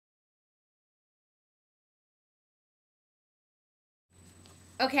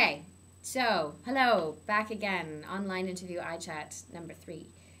Okay, so hello, back again. Online interview iChat number 3.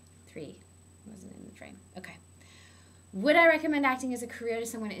 3 wasn't in the frame. Okay. Would I recommend acting as a career to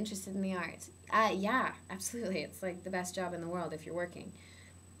someone interested in the arts? Yeah, absolutely. It's like the best job in the world if you're working.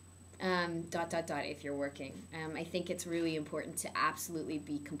 If you're working. I think it's really important to absolutely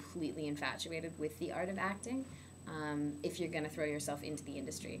be completely infatuated with the art of acting if you're going to throw yourself into the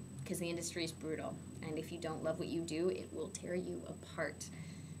industry, because the industry is brutal, and if you don't love what you do, it will tear you apart.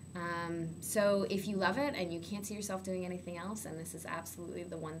 So if you love it and you can't see yourself doing anything else, and this is absolutely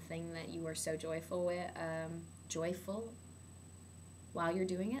the one thing that you are so joyful while you're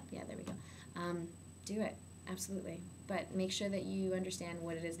doing it, yeah, there we go, do it, absolutely. But make sure that you understand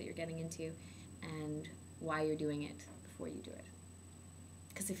what it is that you're getting into and why you're doing it before you do it.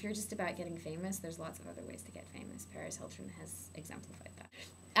 Because if you're just about getting famous, there's lots of other ways to get famous. Paris Hilton has exemplified that.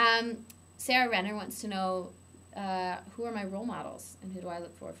 Sarah Renner wants to know, who are my role models and who do I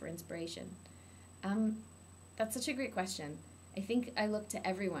look for inspiration? That's such a great question. I think I look to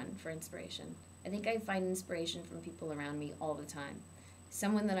everyone for inspiration. I think I find inspiration from people around me all the time.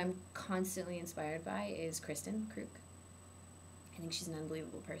 Someone that I'm constantly inspired by is Kristen Kruk. I think she's an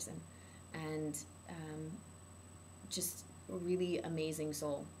unbelievable person and just a really amazing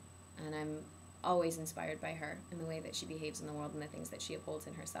soul. And I'm always inspired by her and the way that she behaves in the world and the things that she upholds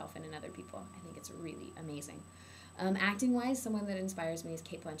in herself and in other people. I think it's really amazing. Acting-wise, someone that inspires me is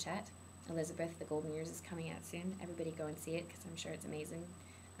Cate Blanchett. Elizabeth, The Golden Years is coming out soon. Everybody go and see it because I'm sure it's amazing.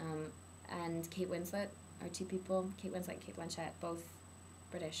 And Kate Winslet are two people. Kate Winslet and Cate Blanchett, both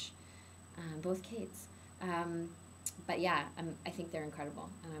British, both Kates. But yeah, I think they're incredible,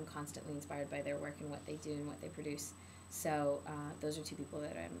 and I'm constantly inspired by their work and what they do and what they produce. So those are two people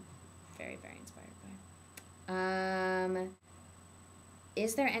that I'm very, very inspired by.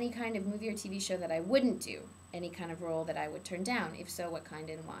 Is there any kind of movie or TV show that I wouldn't do? Any kind of role that I would turn down? If so, what kind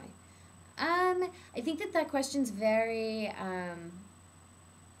and why? I think that question's very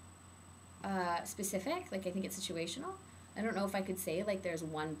specific. Like, I think it's situational. I don't know if I could say, like, there's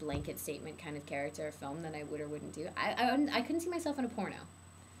one blanket statement kind of character or film that I would or wouldn't do. I couldn't see myself in a porno.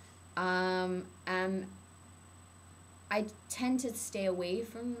 I tend to stay away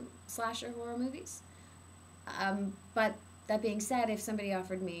from slasher horror movies. But that being said, if somebody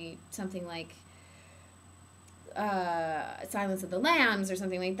offered me something like Silence of the Lambs or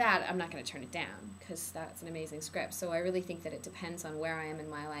something like that, I'm not going to turn it down because that's an amazing script. So I really think that it depends on where I am in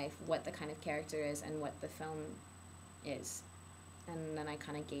my life, what the kind of character is, and what the film is. And then I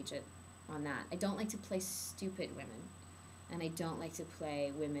kind of gauge it on that. I don't like to play stupid women, and I don't like to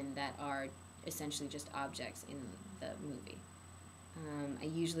play women that are essentially just objects in the movie. I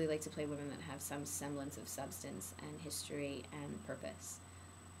usually like to play women that have some semblance of substance and history and purpose.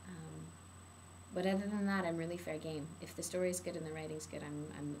 But other than that, I'm really fair game. If the story's good and the writing's good,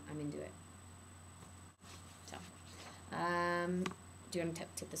 I'm into it. So, do you want to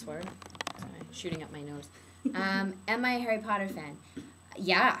tip this forward? Sorry, shooting up my nose. Am I a Harry Potter fan?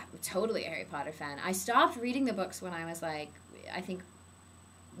 Yeah, totally a Harry Potter fan. I stopped reading the books when I was like, I think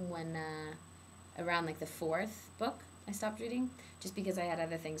when around like the 4th book I stopped reading, just because I had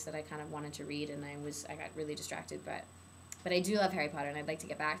other things that I kind of wanted to read and I got really distracted. But I do love Harry Potter and I'd like to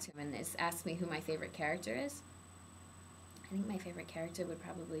get back to him. And it's asked me who my favorite character is. I think my favorite character would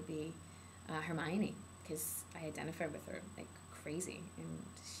probably be Hermione, because I identify with her like crazy, and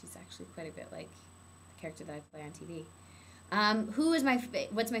she's actually quite a bit like the character that I play on TV.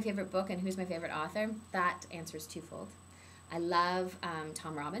 What's my favorite book and who's my favorite author? That answer is twofold. I love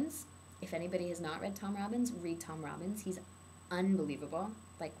Tom Robbins. If anybody has not read Tom Robbins, read Tom Robbins. He's unbelievable.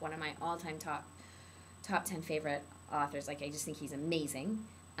 Like one of my all-time top 10 favorite authors. Like I just think he's amazing.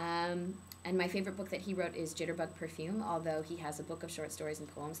 And my favorite book that he wrote is Jitterbug Perfume, although he has a book of short stories and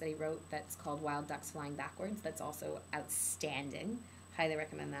poems that he wrote that's called Wild Ducks Flying Backwards. That's also outstanding. Highly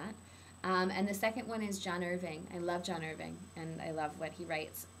recommend that. And the second one is John Irving. I love John Irving, and I love what he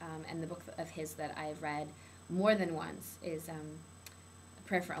writes. And the book of his that I've read more than once is A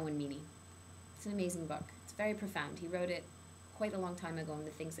Prayer for Owen Meany. It's an amazing book. It's very profound. He wrote it quite a long time ago, and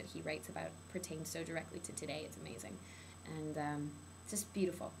the things that he writes about pertain so directly to today. It's amazing. And it's just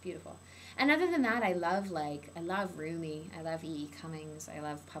beautiful, beautiful. And other than that, I love Rumi. I love E.E. Cummings. I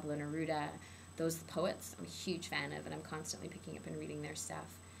love Pablo Neruda. Those poets I'm a huge fan of, and I'm constantly picking up and reading their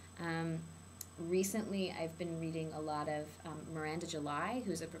stuff. Recently, I've been reading a lot of Miranda July,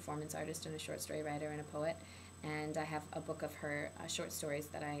 who's a performance artist and a short story writer and a poet, and I have a book of her short stories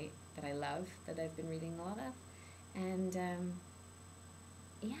that I love, that I've been reading a lot of. And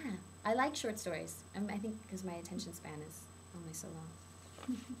yeah, I like short stories. I think because my attention span is only so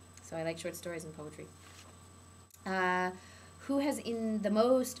long. So I like short stories and poetry. who has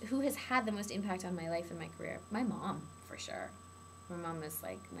had the most impact on my life and my career? My mom, for sure. My mom is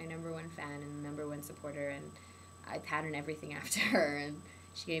like my #1 fan and #1 supporter, and I pattern everything after her, and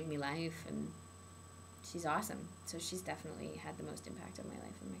she gave me life, and she's awesome. So she's definitely had the most impact on my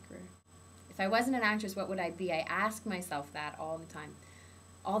life and my career. If I wasn't an actress, what would I be? I ask myself that all the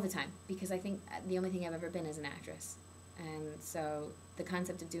time, because I think the only thing I've ever been is an actress. And so the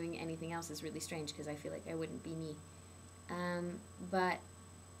concept of doing anything else is really strange because I feel like I wouldn't be me. But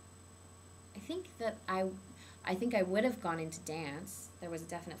I think that I would have gone into dance. There was a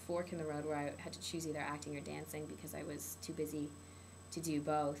definite fork in the road where I had to choose either acting or dancing because I was too busy to do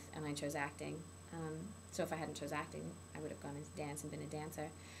both, and I chose acting. So if I hadn't chose acting, I would have gone into dance and been a dancer.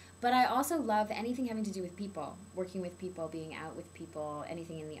 But I also love anything having to do with people, working with people, being out with people,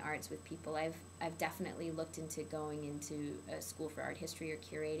 anything in the arts with people. I've definitely looked into going into a school for art history or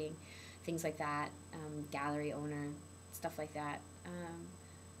curating, things like that, gallery owner, stuff like that.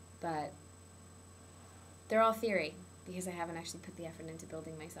 But they're all theory because I haven't actually put the effort into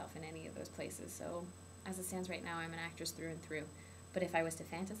building myself in any of those places. So as it stands right now, I'm an actress through and through. But if I was to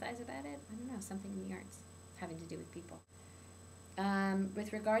fantasize about it, I don't know, something in the arts having to do with people.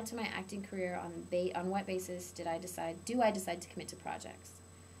 With regard to my acting career, on what basis do I decide to commit to projects?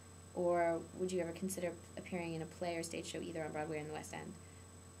 Or would you ever consider appearing in a play or stage show either on Broadway or in the West End?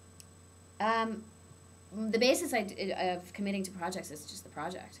 The basis of committing to projects is just the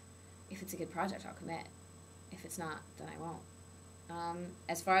project. If it's a good project, I'll commit. If it's not, then I won't.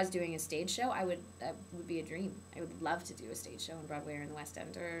 As far as doing a stage show, that would be a dream. I would love to do a stage show on Broadway or in the West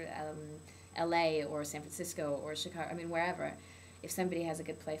End or LA or San Francisco or Chicago, I mean, wherever. If somebody has a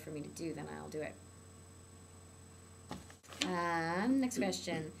good play for me to do, then I'll do it. Next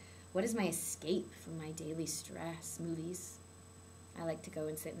question. What is my escape from my daily stress? Movies. I like to go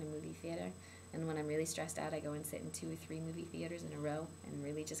and sit in a movie theater. And when I'm really stressed out, I go and sit in 2 or 3 movie theaters in a row and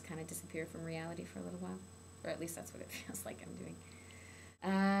really just kind of disappear from reality for a little while. Or at least that's what it feels like I'm doing.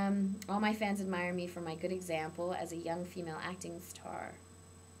 All my fans admire me for my good example as a young female acting star.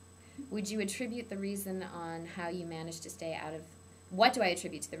 Would you attribute the reason on how you managed to stay out of... What do I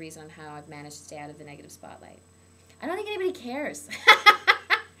attribute to the reason on how I've managed to stay out of the negative spotlight? I don't think anybody cares.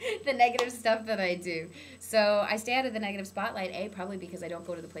 The negative stuff that I do. So I stay out of the negative spotlight, A, probably because I don't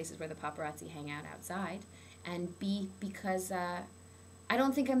go to the places where the paparazzi hang out outside, and B, because I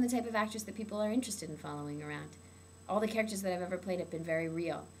don't think I'm the type of actress that people are interested in following around. All the characters that I've ever played have been very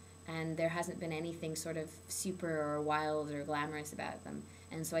real, and there hasn't been anything sort of super or wild or glamorous about them.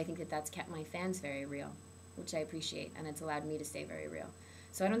 And so I think that that's kept my fans very real, which I appreciate, and it's allowed me to stay very real.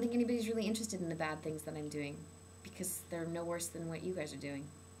 So I don't think anybody's really interested in the bad things that I'm doing, because they're no worse than what you guys are doing,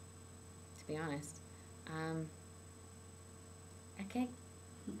 to be honest. Okay,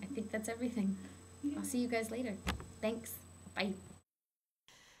 I think that's everything. I'll see you guys later. Thanks. Bye.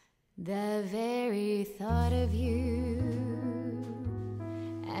 The very thought of you,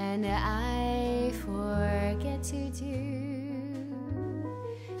 and I forget to do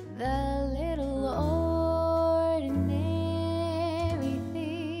the little ordinary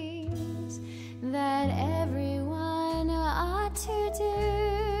things that everyone ought to do.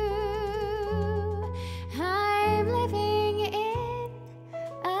 I'm living in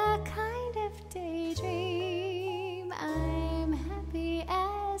a kind of daydream. I'm happy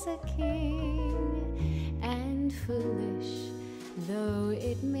as a king, and foolish though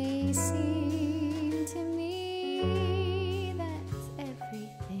it may seem to me, that's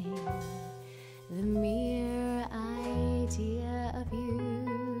everything. The mere idea of you,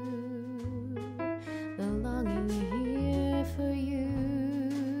 the longing here for you.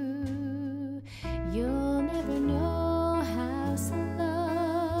 You'll never know how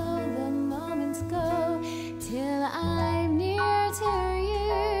slow the moments go till I'm near to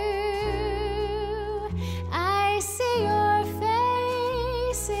you. I see your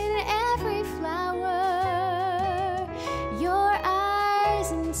face in every flower, your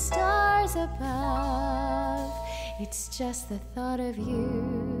eyes and stars above. It's just the thought of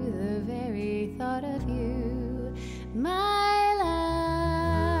you, the very thought of you, my love.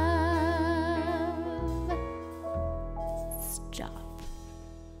 Stop.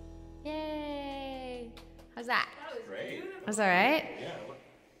 Yay! How's that? That was great. That's all right? Yeah.